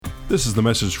This is the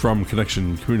message from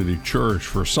Connection Community Church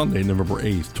for Sunday, November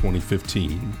 8th,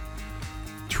 2015.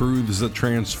 Truths that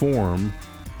transform,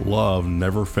 love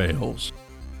never fails.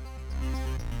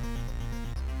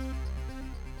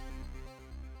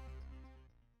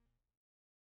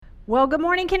 Well, good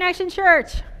morning, Connection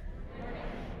Church.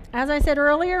 As I said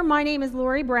earlier, my name is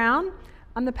Lori Brown.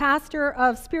 I'm the pastor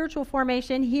of spiritual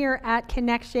formation here at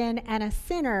Connection and a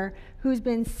sinner who's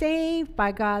been saved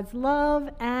by God's love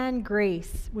and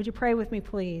grace. Would you pray with me,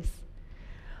 please?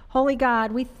 Holy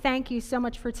God, we thank you so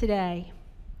much for today.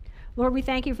 Lord, we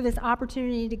thank you for this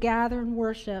opportunity to gather and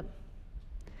worship,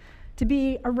 to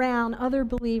be around other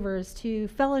believers, to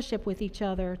fellowship with each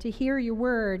other, to hear your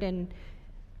word. And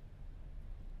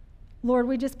Lord,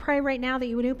 we just pray right now that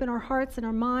you would open our hearts and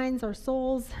our minds, our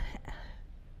souls,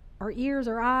 our ears,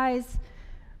 our eyes,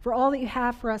 for all that you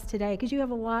have for us today, because you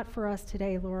have a lot for us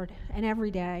today, Lord, and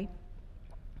every day.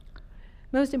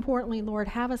 Most importantly, Lord,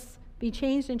 have us be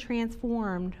changed and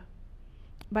transformed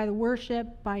by the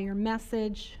worship, by your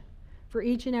message, for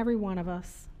each and every one of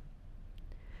us.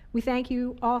 We thank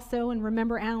you also, and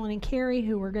remember Alan and Carrie,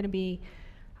 who are going to be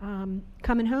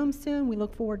coming home soon. We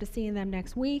look forward to seeing them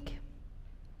next week,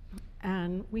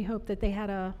 and we hope that they had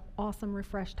an awesome,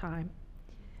 refreshed time.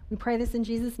 We pray this in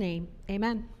Jesus' name.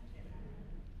 Amen.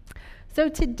 So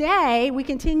today, we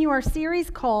continue our series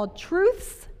called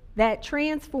Truths That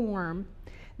Transform.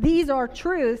 These are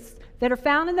truths that are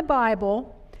found in the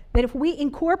Bible that if we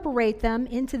incorporate them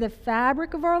into the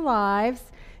fabric of our lives,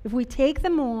 if we take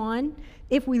them on,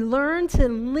 if we learn to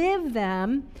live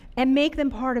them and make them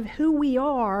part of who we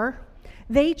are,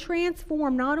 they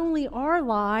transform not only our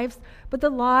lives, but the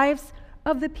lives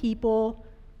of the people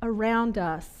around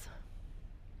us.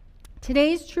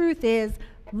 Today's truth is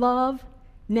love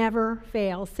never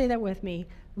fails. Say that with me.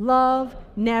 Love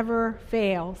never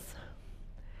fails.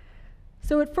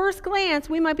 So at first glance,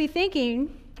 we might be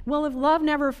thinking, well, if love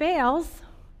never fails,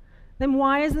 then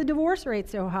why is the divorce rate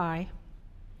so high?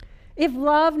 If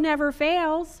love never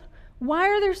fails, why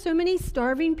are there so many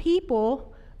starving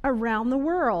people around the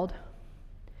world?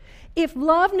 If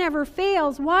love never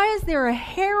fails, why is there a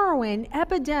heroin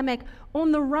epidemic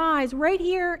on the rise right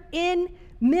here in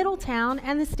Middletown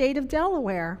and the state of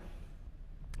Delaware?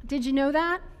 Did you know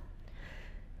that?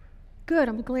 Good,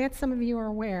 I'm glad some of you are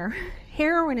aware.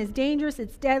 Heroin is dangerous,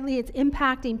 it's deadly, it's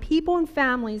impacting people and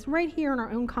families right here in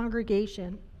our own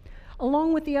congregation,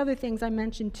 along with the other things I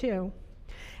mentioned too.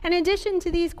 In addition to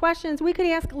these questions, we could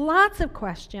ask lots of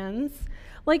questions,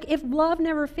 like if love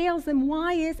never fails, then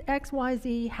why is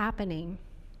XYZ happening?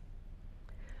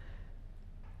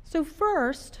 So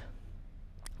first,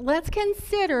 let's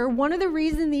consider one of the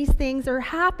reasons these things are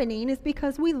happening is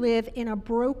because we live in a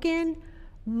broken,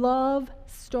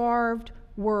 love-starved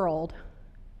world.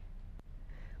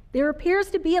 There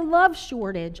appears to be a love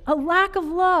shortage, a lack of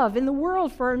love in the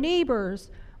world for our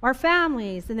neighbors, our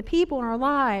families, and the people in our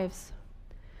lives.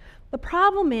 The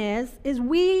problem is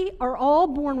we are all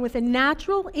born with a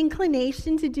natural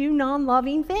inclination to do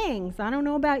non-loving things. I don't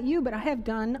know about you, but I have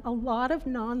done a lot of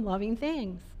non-loving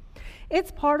things.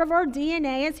 It's part of our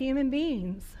DNA as human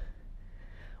beings.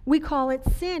 We call it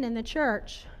sin in the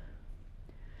church.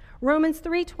 Romans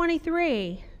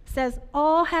 3:23 says,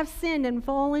 all have sinned and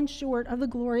fallen short of the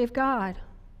glory of God.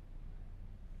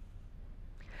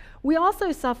 We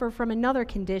also suffer from another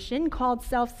condition called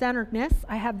self-centeredness.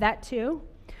 I have that too,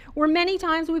 where many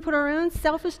times we put our own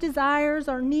selfish desires,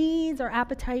 our needs, our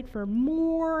appetite for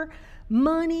more,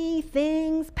 money,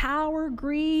 things, power,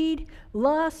 greed,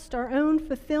 lust, our own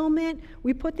fulfillment.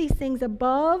 We put these things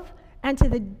above and to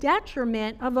the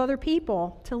detriment of other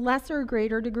people to lesser or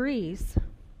greater degrees.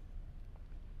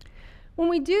 When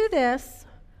we do this,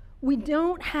 we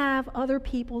don't have other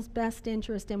people's best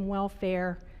interest and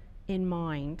welfare in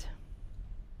mind.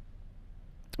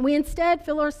 We instead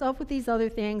fill ourselves with these other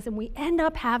things, and we end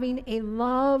up having a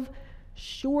love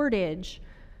shortage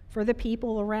for the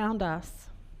people around us.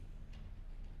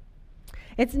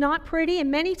 It's not pretty, and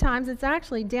many times it's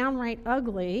actually downright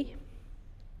ugly.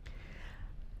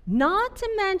 Not to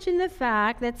mention the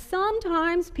fact that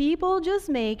sometimes people just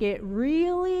make it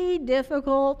really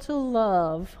difficult to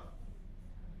love.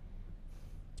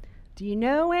 Do you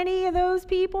know any of those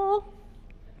people?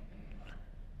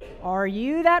 Are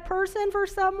you that person for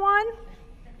someone?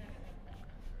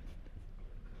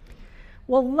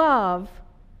 Well, love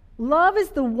is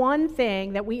the one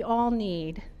thing that we all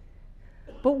need.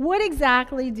 But what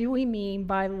exactly do we mean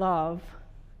by love?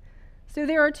 So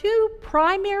there are two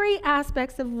primary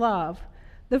aspects of love.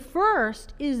 The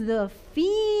first is the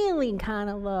feeling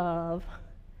kind of love.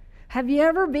 Have you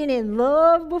ever been in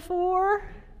love before?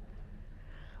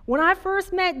 When I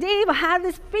first met Dave, I had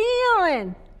this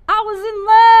feeling. I I was in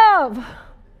love.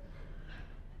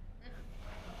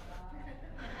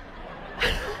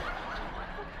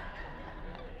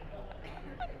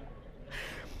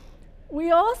 We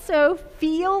also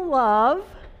feel love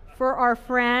for our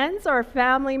friends, our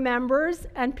family members,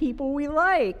 and people we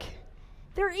like.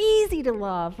 They're easy to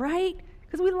love, right?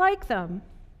 Because we like them.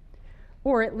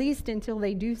 Or at least until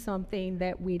they do something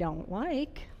that we don't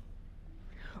like.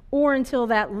 Or until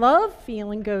that love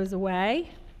feeling goes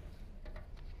away.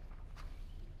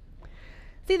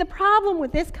 See, the problem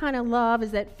with this kind of love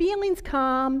is that feelings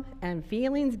come and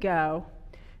feelings go.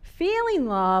 Feeling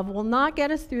love will not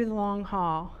get us through the long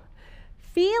haul.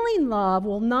 Feeling love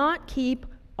will not keep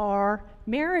our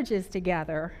marriages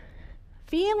together.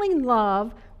 Feeling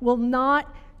love will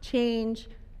not change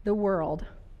the world.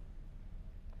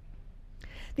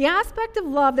 The aspect of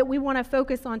love that we want to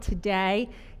focus on today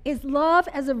is love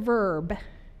as a verb.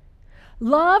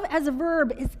 Love as a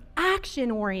verb is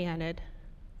action-oriented.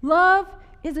 Love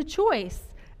is a choice,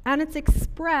 and it's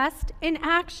expressed in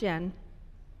action.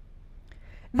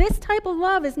 This type of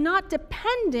love is not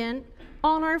dependent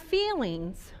on our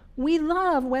feelings. We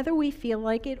love whether we feel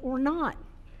like it or not.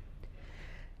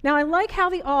 Now, I like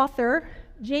how the author,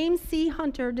 James C.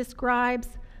 Hunter, describes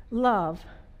love.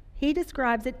 He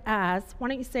describes it as, why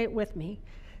don't you say it with me,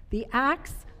 the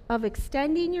acts of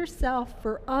extending yourself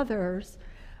for others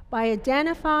by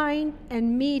identifying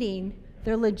and meeting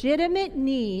their legitimate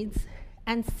needs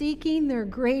and seeking their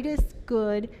greatest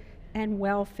good and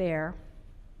welfare.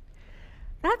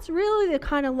 That's really the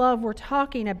kind of love we're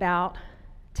talking about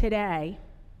today.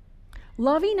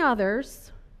 Loving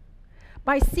others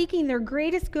by seeking their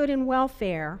greatest good and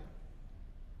welfare.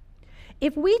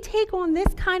 If we take on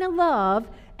this kind of love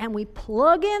and we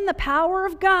plug in the power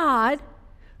of God,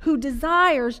 who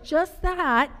desires just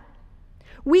that,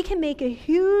 we can make a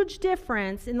huge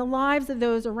difference in the lives of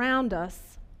those around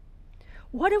us.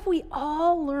 What if we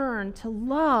all learn to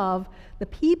love the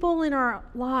people in our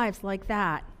lives like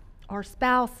that? Our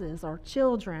spouses, our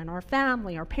children, our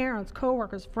family, our parents,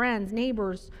 coworkers, friends,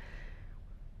 neighbors,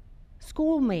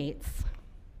 schoolmates.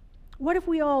 What if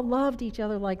we all loved each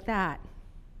other like that?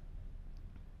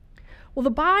 Well,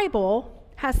 the Bible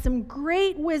has some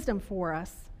great wisdom for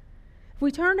us. If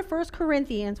we turn to 1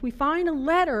 Corinthians, we find a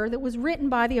letter that was written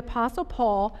by the Apostle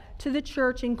Paul to the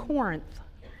church in Corinth.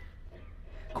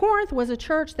 Corinth was a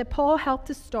church that Paul helped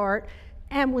to start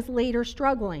and was later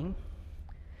struggling.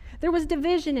 There was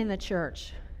division in the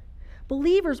church.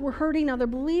 Believers were hurting other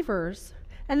believers,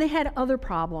 and they had other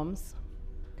problems.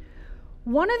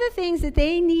 One of the things that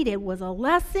they needed was a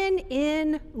lesson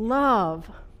in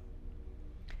love.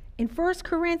 In 1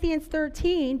 Corinthians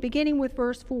 13, beginning with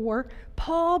verse 4,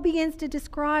 Paul begins to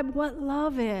describe what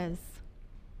love is.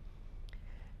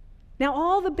 Now,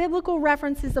 all the biblical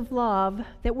references of love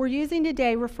that we're using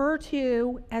today refer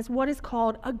to as what is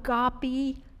called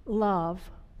agape love.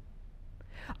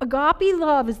 Agape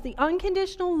love is the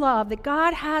unconditional love that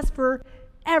God has for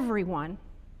everyone.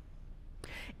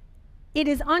 It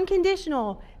is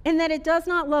unconditional in that it does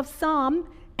not love some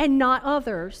and not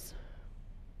others.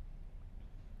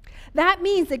 That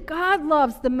means that God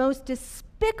loves the most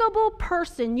despicable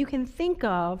person you can think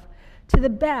of to the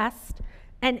best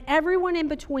and everyone in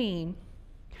between.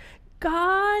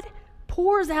 God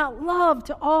pours out love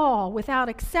to all without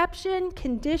exception,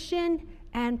 condition,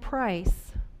 and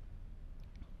price.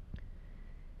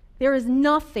 There is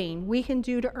nothing we can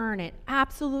do to earn it.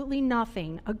 Absolutely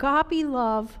nothing. Agape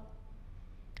love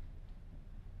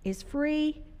is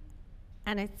free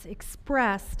and it's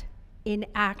expressed in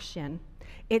action.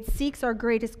 It seeks our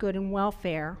greatest good and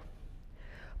welfare.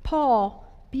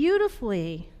 Paul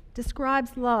beautifully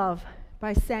describes love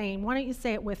by saying, why don't you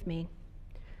say it with me?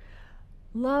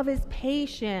 Love is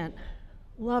patient.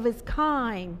 Love is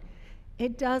kind.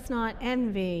 It does not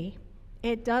envy.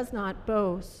 It does not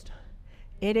boast.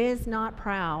 It is not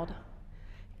proud.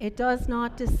 It does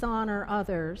not dishonor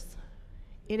others.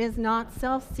 It is not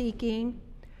self-seeking.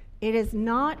 It is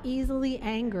not easily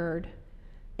angered.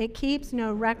 It keeps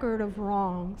no record of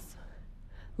wrongs.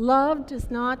 Love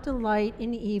does not delight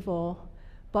in evil,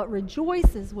 but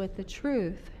rejoices with the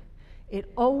truth.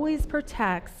 It always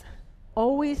protects,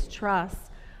 always trusts,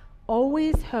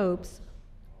 always hopes,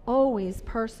 always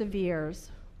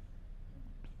perseveres.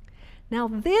 Now,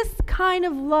 this kind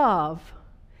of love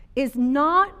is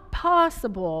not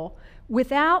possible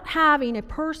without having a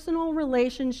personal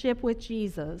relationship with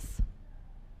Jesus.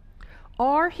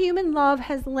 Our human love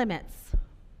has limits.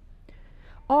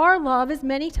 Our love is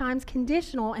many times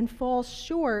conditional and falls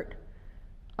short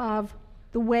of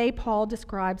the way Paul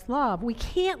describes love. We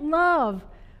can't love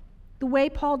the way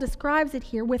Paul describes it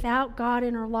here without God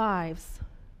in our lives.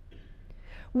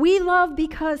 We love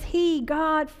because He,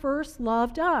 God, first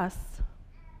loved us.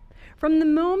 From the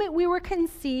moment we were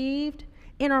conceived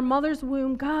in our mother's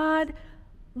womb, God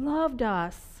loved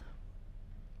us.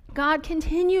 God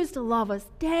continues to love us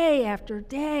day after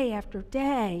day after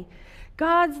day.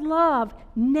 God's love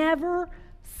never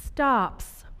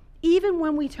stops. Even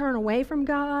when we turn away from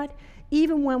God,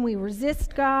 even when we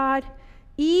resist God,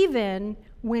 even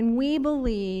when we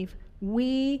believe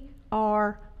we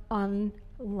are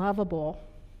unlovable.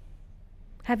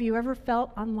 Have you ever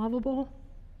felt unlovable?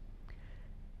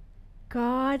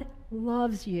 God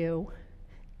loves you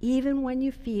even when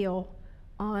you feel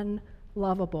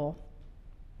unlovable.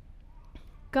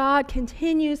 God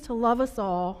continues to love us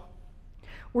all.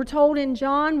 We're told in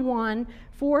John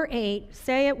 1:4-8,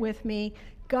 say it with me,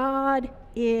 God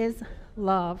is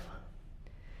love.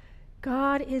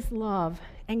 God is love,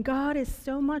 and God is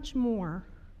so much more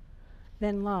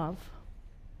than love.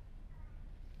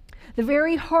 The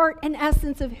very heart and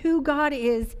essence of who God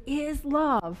is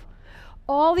love.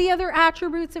 All the other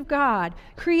attributes of God,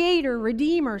 creator,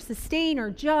 redeemer, sustainer,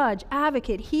 judge,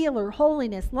 advocate, healer,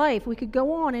 holiness, life, we could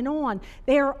go on and on.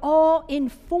 They are all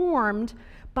informed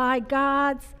by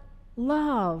God's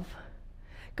love.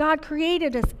 God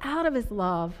created us out of His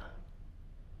love.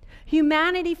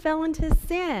 Humanity fell into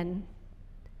sin.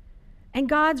 And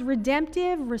God's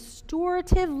redemptive,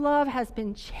 restorative love has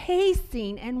been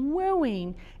chasing and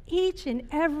wooing each and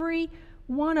every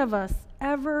one of us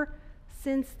ever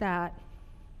since that.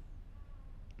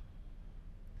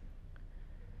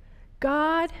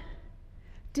 God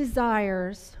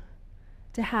desires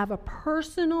to have a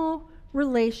personal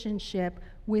relationship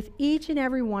with each and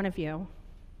every one of you.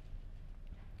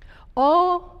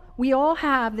 We all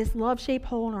have this love-shaped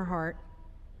hole in our heart.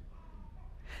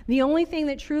 The only thing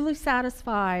that truly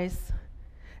satisfies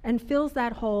and fills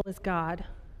that hole is God.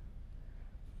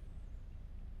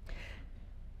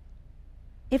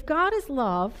 If God is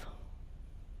love,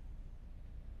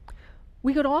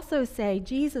 we could also say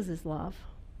Jesus is love.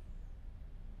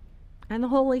 And the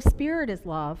Holy Spirit is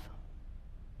love.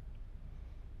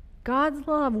 God's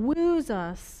love woos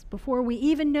us before we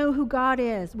even know who God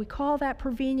is. We call that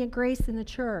prevenient grace in the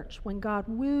church, when God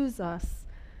woos us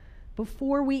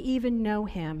before we even know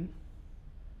Him.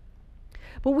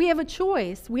 But we have a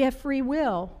choice. We have free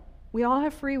will. We all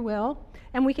have free will,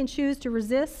 and we can choose to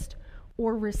resist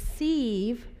or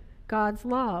receive God's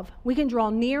love. We can draw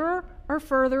nearer or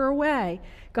further away.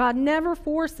 God never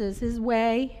forces His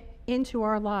way into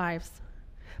our lives.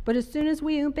 But as soon as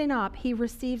we open up, He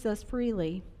receives us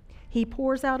freely. He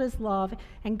pours out His love,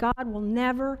 and God will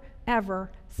never,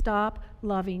 ever stop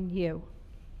loving you.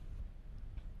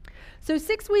 So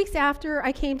 6 weeks after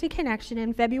I came to Connection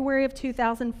in February of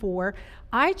 2004,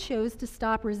 I chose to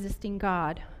stop resisting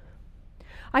God.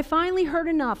 I finally heard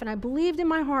enough, and I believed in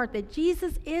my heart that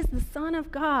Jesus is the Son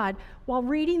of God while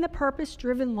reading the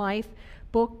Purpose-Driven Life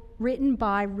book written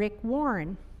by Rick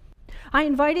Warren. I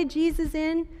invited Jesus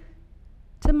in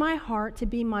to my heart to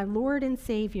be my Lord and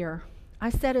Savior. I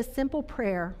said a simple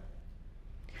prayer.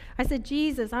 I said,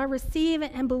 Jesus, I receive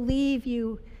and believe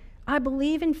you. I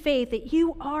believe in faith that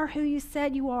you are who you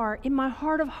said you are in my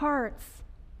heart of hearts.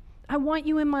 I want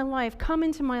you in my life. Come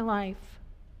into my life.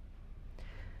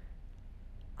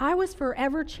 I was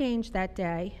forever changed that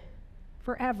day.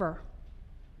 Forever.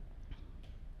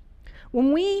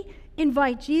 When we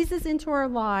invite Jesus into our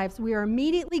lives, we are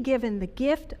immediately given the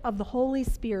gift of the Holy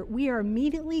Spirit. We are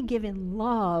immediately given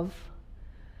love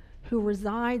who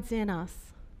resides in us.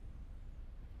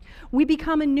 We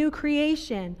become a new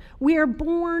creation. We are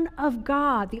born of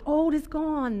God. The old is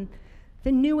gone.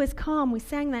 The new has come. We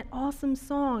sang that awesome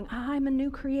song, I'm a new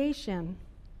creation.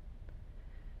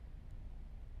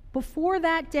 Before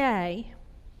that day,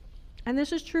 and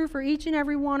this is true for each and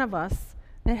every one of us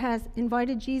that has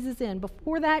invited Jesus in,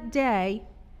 before that day,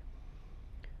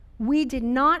 we did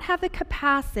not have the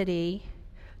capacity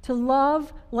to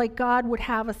love like God would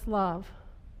have us love.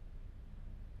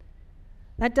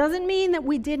 That doesn't mean that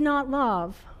we did not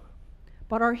love,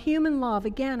 but our human love,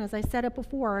 again, as I said it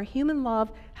before, our human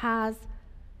love has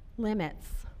limits.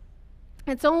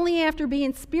 It's only after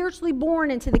being spiritually born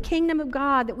into the kingdom of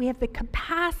God that we have the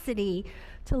capacity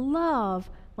to love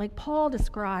like Paul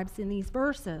describes in these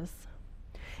verses.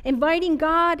 Inviting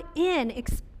God in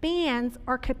expands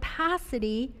our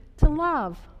capacity to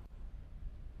love.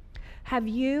 Have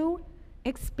you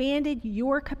expanded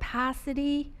your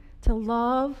capacity to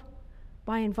love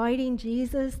by inviting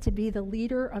Jesus to be the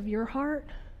leader of your heart?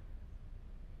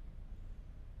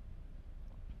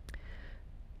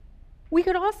 We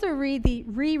could also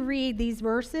reread these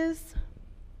verses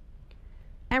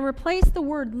and replace the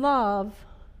word love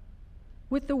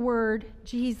with the word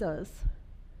Jesus.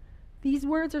 These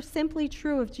words are simply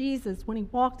true of Jesus when he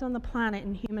walked on the planet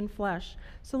in human flesh.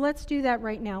 So let's do that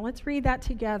right now. Let's read that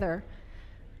together.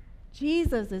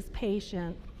 Jesus is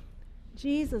patient.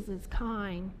 Jesus is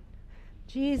kind.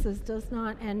 Jesus does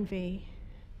not envy.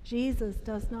 Jesus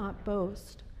does not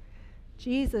boast.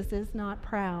 Jesus is not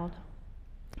proud.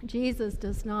 Jesus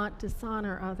does not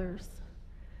dishonor others.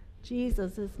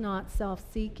 Jesus is not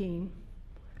self-seeking.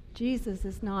 Jesus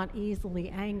is not easily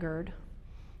angered.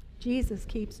 Jesus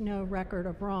keeps no record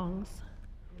of wrongs.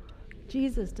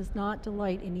 Jesus does not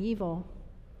delight in evil,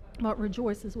 but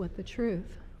rejoices with the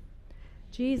truth.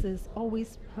 Jesus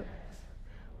always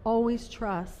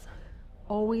trusts,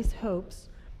 always hopes,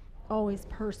 always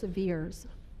perseveres.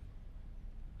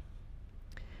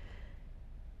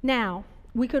 Now,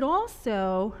 we could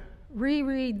also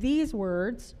reread these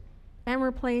words and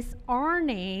replace our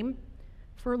name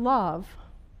for love.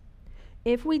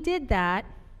 If we did that,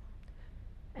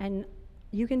 and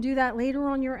you can do that later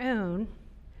on your own,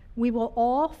 we will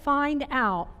all find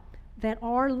out that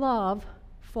our love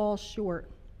falls short.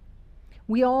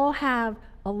 We all have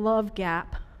a love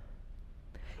gap.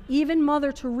 Even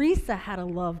Mother Teresa had a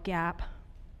love gap.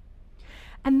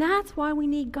 And that's why we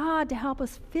need God to help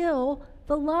us fill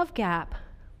the love gap.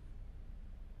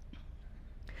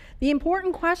 The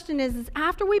important question is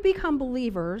after we become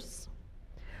believers,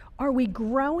 are we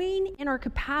growing in our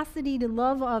capacity to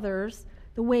love others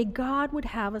the way God would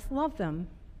have us love them?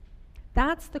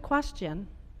 That's the question.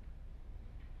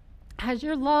 Has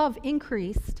your love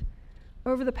increased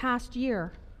over the past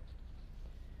year?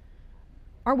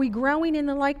 Are we growing in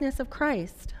the likeness of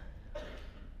Christ?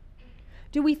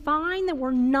 Do we find that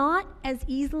we're not as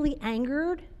easily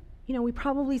angered? You know, we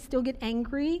probably still get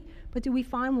angry, but do we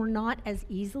find we're not as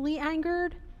easily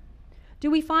angered? Do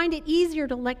we find it easier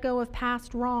to let go of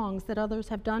past wrongs that others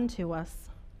have done to us?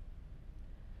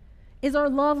 Is our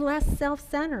love less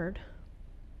self-centered?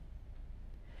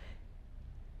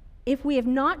 If we have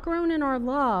not grown in our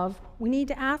love, we need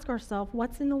to ask ourselves,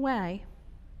 what's in the way?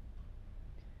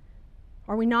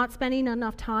 Are we not spending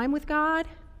enough time with God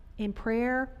in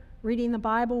prayer, reading the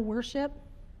Bible, worship?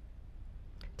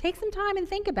 Take some time and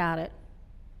think about it.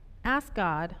 Ask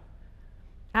God.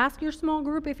 Ask your small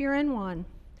group if you're in one.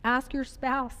 Ask your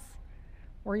spouse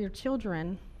or your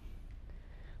children.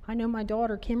 I know my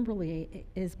daughter Kimberly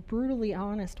is brutally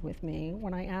honest with me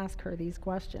when I ask her these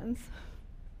questions.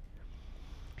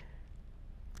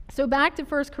 So back to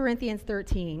 1 Corinthians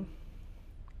 13.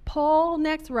 Paul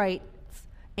next writes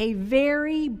a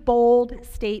very bold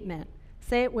statement.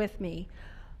 Say it with me.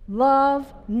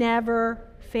 Love never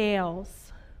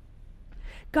fails.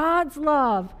 God's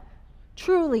love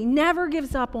truly never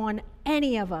gives up on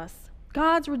any of us.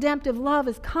 God's redemptive love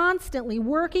is constantly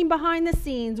working behind the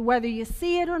scenes, whether you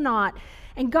see it or not.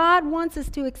 And God wants us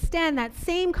to extend that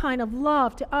same kind of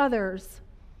love to others.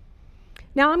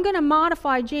 Now, I'm going to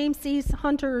modify James C.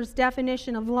 Hunter's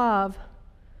definition of love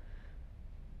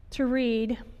to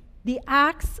read, the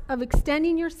acts of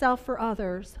extending yourself for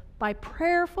others by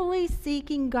prayerfully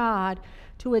seeking God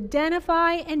to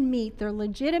identify and meet their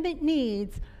legitimate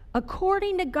needs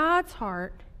according to God's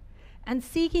heart and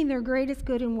seeking their greatest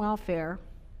good and welfare.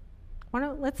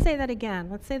 Let's say that again.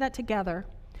 Let's say that together.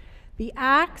 The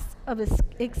acts of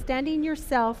extending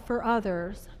yourself for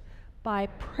others by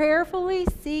prayerfully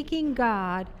seeking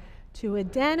God to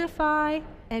identify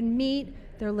and meet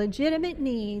their legitimate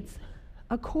needs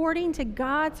according to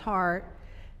God's heart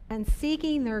and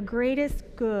seeking their greatest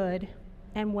good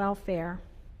and welfare.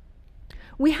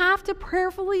 We have to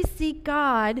prayerfully seek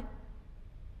God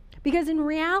because in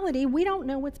reality, we don't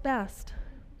know what's best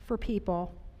for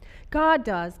people. God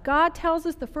does. God tells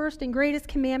us the first and greatest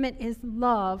commandment is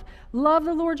love. Love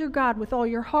the Lord your God with all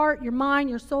your heart, your mind,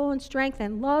 your soul, and strength,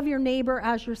 and love your neighbor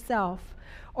as yourself.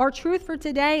 Our truth for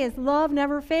today is love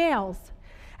never fails.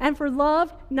 And for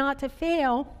love not to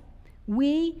fail,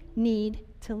 we need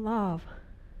to love.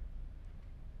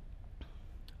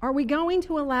 Are we going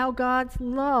to allow God's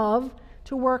love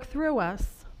to work through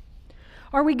us?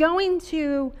 Are we going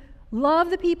to love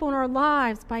the people in our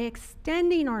lives by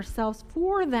extending ourselves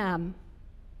for them,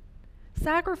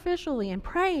 sacrificially and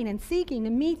praying and seeking to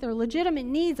meet their legitimate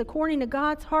needs according to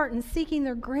God's heart and seeking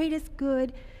their greatest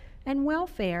good and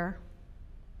welfare?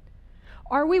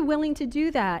 Are we willing to do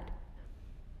that?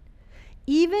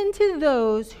 Even to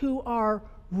those who are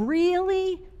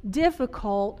really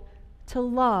difficult to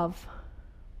love.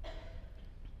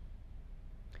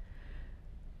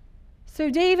 So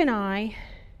Dave and I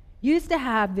used to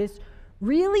have this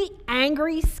really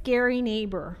angry, scary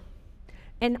neighbor,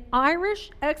 an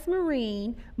Irish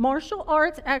ex-Marine martial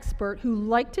arts expert who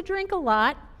liked to drink a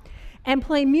lot and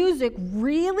play music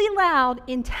really loud,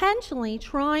 intentionally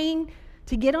trying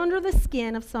to get under the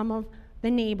skin of some of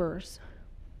the neighbors.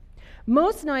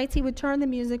 Most nights he would turn the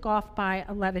music off by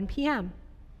 11 p.m.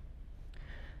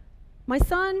 My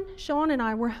son, Sean, and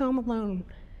I were home alone.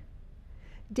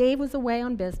 Dave was away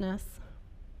on business.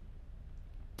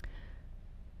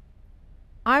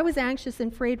 I was anxious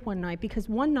and afraid one night because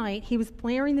one night he was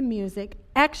blaring the music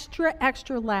extra,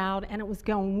 extra loud, and it was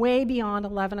going way beyond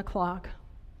 11 o'clock.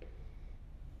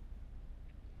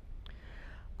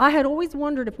 I had always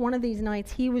wondered if one of these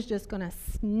nights he was just going to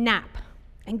snap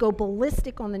and go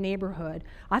ballistic on the neighborhood.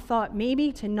 I thought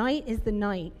maybe tonight is the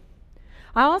night.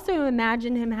 I also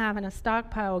imagined him having a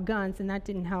stockpile of guns, and that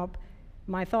didn't help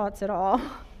my thoughts at all.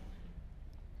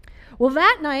 Well,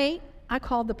 that night, I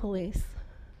called the police.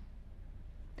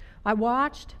 I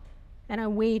watched and I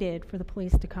waited for the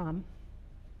police to come.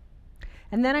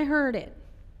 And then I heard it.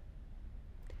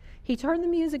 He turned the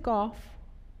music off.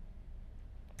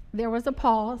 There was a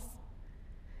pause.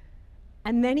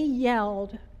 And then he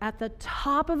yelled at the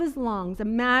top of his lungs.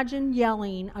 Imagine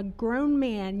yelling, a grown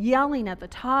man yelling at the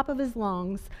top of his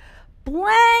lungs,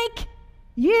 "Blank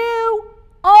you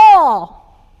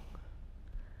all!"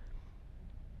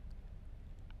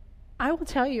 I will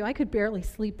tell you, I could barely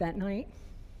sleep that night.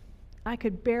 I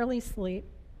could barely sleep.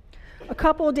 A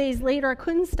couple of days later, I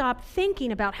couldn't stop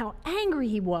thinking about how angry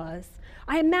he was.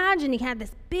 I imagined he had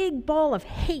this big ball of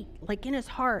hate, like in his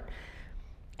heart.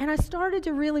 And I started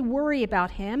to really worry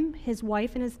about him, his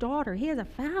wife, and his daughter. He has a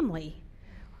family.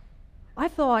 I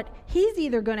thought, he's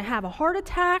either going to have a heart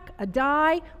attack,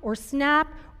 die, or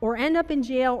snap, or end up in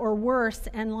jail, or worse,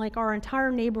 and like our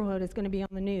entire neighborhood is going to be on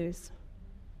the news.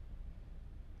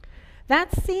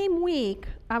 That same week,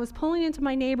 I was pulling into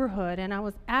my neighborhood, and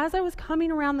as I was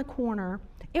coming around the corner,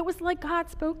 it was like God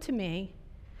spoke to me.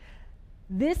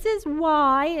 This is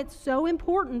why it's so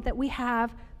important that we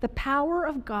have the power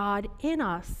of God in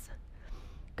us.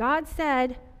 God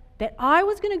said that I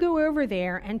was going to go over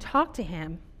there and talk to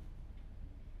him.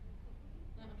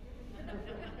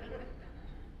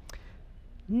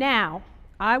 Now,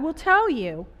 I will tell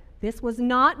you, this was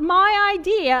not my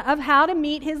idea of how to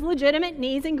meet his legitimate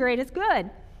needs and greatest good.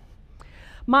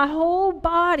 My whole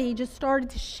body just started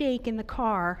to shake in the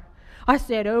car. I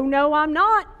said, "Oh, no, I'm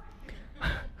not."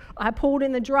 I pulled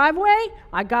in the driveway,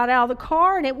 I got out of the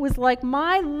car, and it was like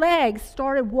my legs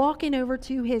started walking over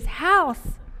to his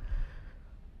house.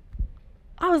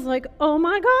 I was like, oh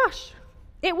my gosh.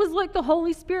 It was like the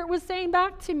Holy Spirit was saying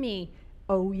back to me,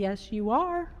 "Oh, yes, you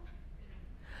are.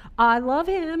 I love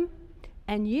him,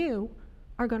 and you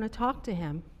are going to talk to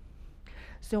him."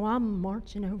 So I'm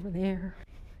marching over there.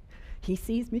 He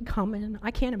sees me coming. I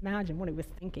can't imagine what he was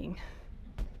thinking.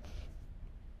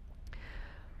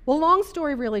 Well, long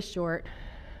story really short,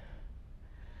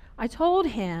 I told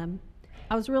him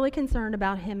I was really concerned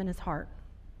about him and his heart.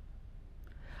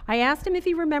 I asked him if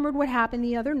he remembered what happened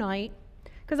the other night,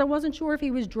 because I wasn't sure if he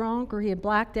was drunk or he had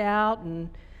blacked out, and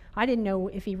I didn't know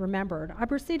if he remembered. I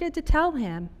proceeded to tell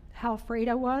him how afraid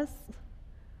I was,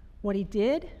 what he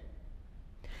did,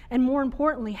 and more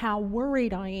importantly, how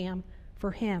worried I am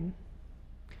for him.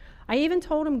 I even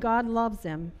told him God loves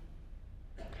him.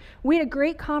 We had a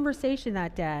great conversation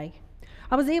that day.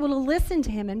 I was able to listen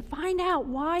to him and find out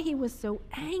why he was so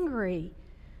angry.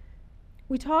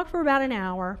 We talked for about an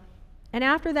hour, and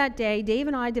after that day, Dave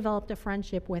and I developed a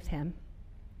friendship with him.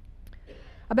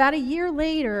 About a year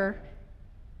later,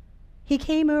 he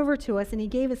came over to us and he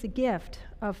gave us a gift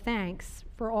of thanks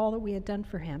for all that we had done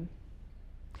for him.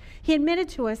 He admitted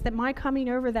to us that my coming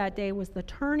over that day was the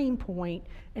turning point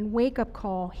and wake-up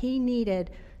call he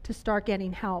needed to start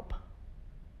getting help.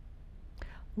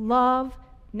 Love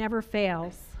never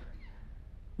fails.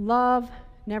 Love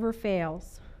never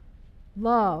fails.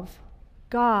 Love,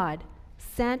 God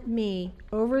sent me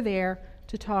over there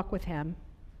to talk with him.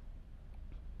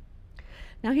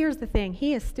 Now here's the thing,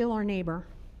 he is still our neighbor,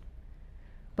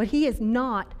 but he is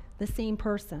not the same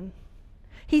person.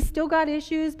 He's still got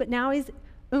issues, but now he's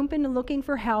open to looking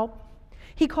for help.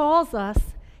 He calls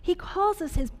us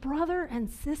his brother and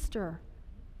sister.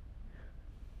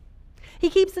 He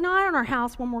keeps an eye on our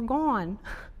house when we're gone.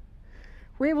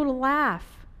 We're able to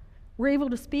laugh. We're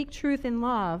able to speak truth in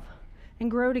love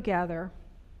and grow together.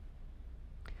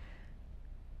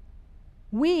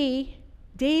 We,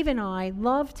 Dave and I,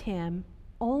 loved him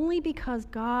only because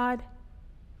God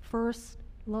first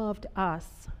loved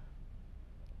us.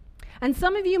 And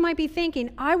some of you might be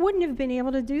thinking, I wouldn't have been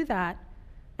able to do that.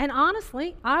 And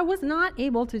honestly, I was not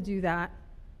able to do that.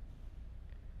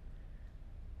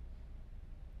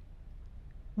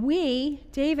 We,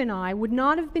 Dave and I, would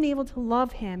not have been able to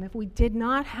love him if we did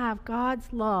not have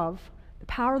God's love, the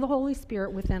power of the Holy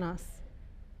Spirit within us.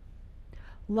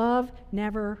 Love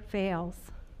never fails.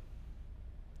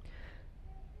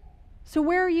 So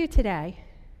where are you today?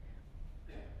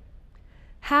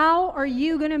 How are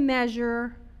you going to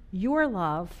measure your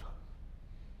love?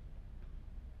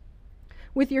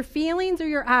 With your feelings or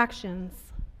your actions?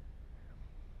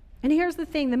 And here's the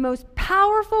thing, the most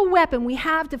powerful weapon we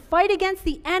have to fight against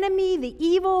the enemy, the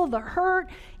evil, the hurt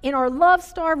in our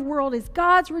love-starved world is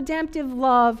God's redemptive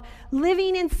love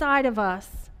living inside of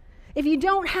us. If you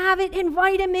don't have it,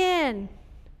 invite him in.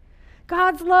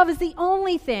 God's love is the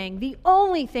only thing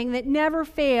that never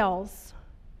fails.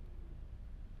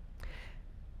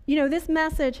 You know, this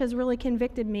message has really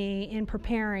convicted me in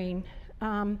preparing.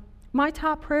 My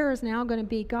top prayer is now going to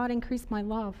be, God, increase my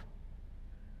love.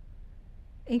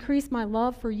 Increase my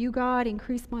love for you, God.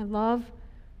 Increase my love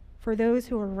for those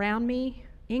who are around me.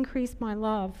 Increase my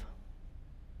love.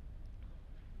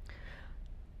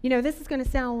 You know, this is going to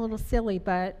sound a little silly,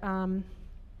 but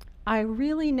I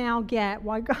really now get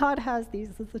why God has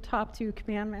these as the top 2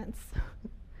 commandments.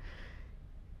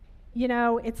 You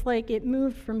know, it's like it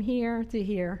moved from here to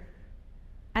here.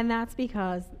 And that's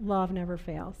because love never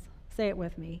fails. Say it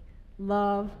with me.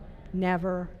 Love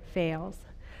never fails.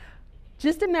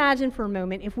 Just imagine for a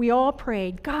moment if we all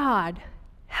prayed, God,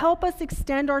 help us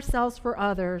extend ourselves for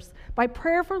others by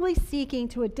prayerfully seeking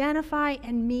to identify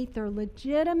and meet their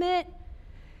legitimate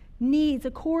needs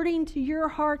according to your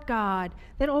heart, God,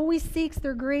 that always seeks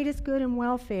their greatest good and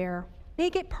welfare.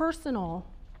 Make it personal.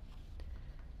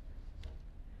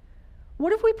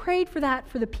 What if we prayed for that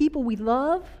for the people we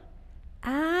love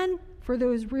and for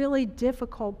those really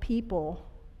difficult people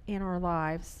in our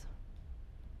lives?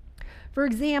 For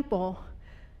example,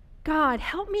 God,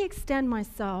 help me extend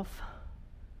myself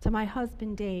to my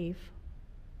husband, Dave,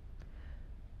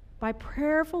 by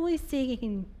prayerfully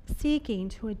seeking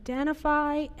to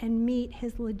identify and meet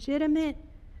his legitimate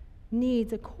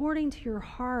needs according to your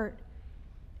heart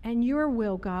and your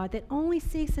will, God, that only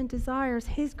seeks and desires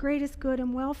his greatest good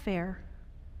and welfare.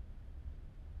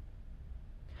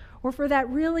 Or for that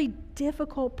really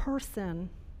difficult person,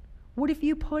 what if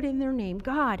you put in their name,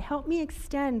 God, help me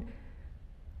extend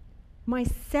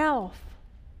myself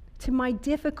to my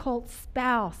difficult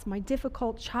spouse, my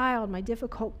difficult child, my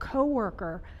difficult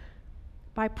coworker,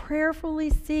 by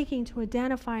prayerfully seeking to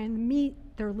identify and meet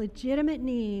their legitimate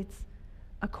needs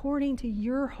according to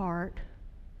your heart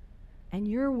and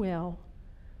your will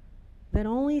that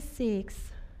only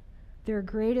seeks their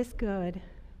greatest good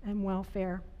and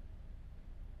welfare.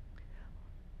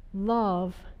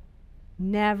 Love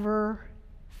never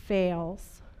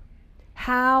fails.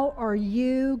 How are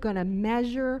you going to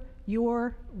measure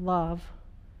your love?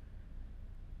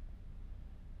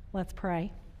 Let's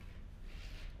pray.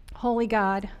 Holy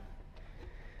God,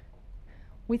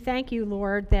 we thank you,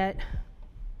 Lord, that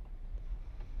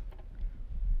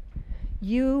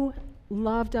you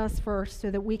loved us first so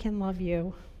that we can love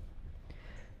you.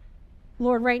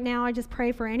 Lord, right now I just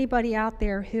pray for anybody out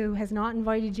there who has not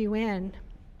invited you in,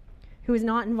 who has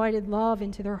not invited love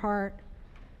into their heart.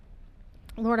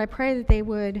 Lord, I pray that they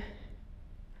would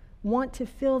want to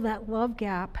fill that love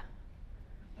gap.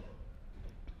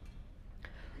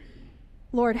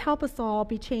 Lord, help us all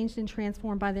be changed and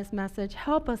transformed by this message.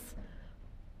 Help us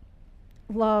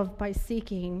love by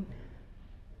seeking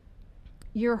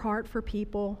your heart for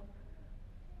people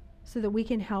so that we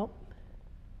can help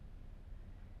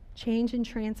change and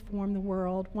transform the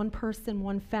world, one person,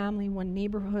 one family, one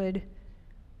neighborhood,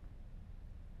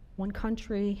 one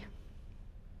country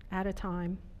at a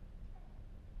time.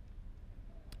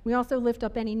 We also lift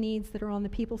up any needs that are on the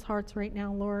people's hearts right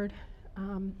now, Lord.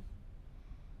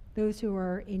 Those who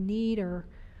are in need or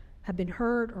have been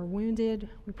hurt or wounded,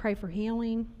 we pray for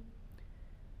healing.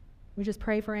 We just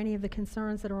pray for any of the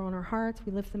concerns that are on our hearts.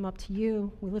 We lift them up to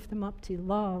you. We lift them up to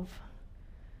love.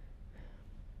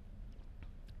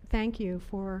 Thank you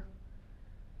for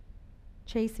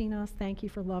chasing us. Thank you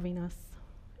for loving us.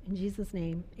 In Jesus'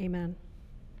 name, amen.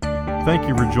 Thank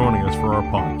you for joining us for our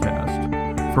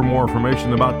podcast. For more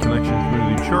information about Connection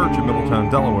Community Church in Middletown,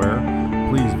 Delaware,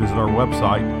 please visit our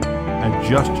website at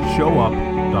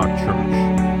justshowup.church.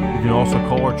 You can also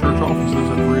call our church offices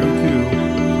at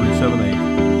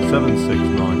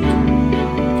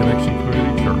 302-378-7692. Connection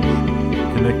Community Church,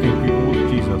 connecting people with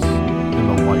Jesus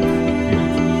in the life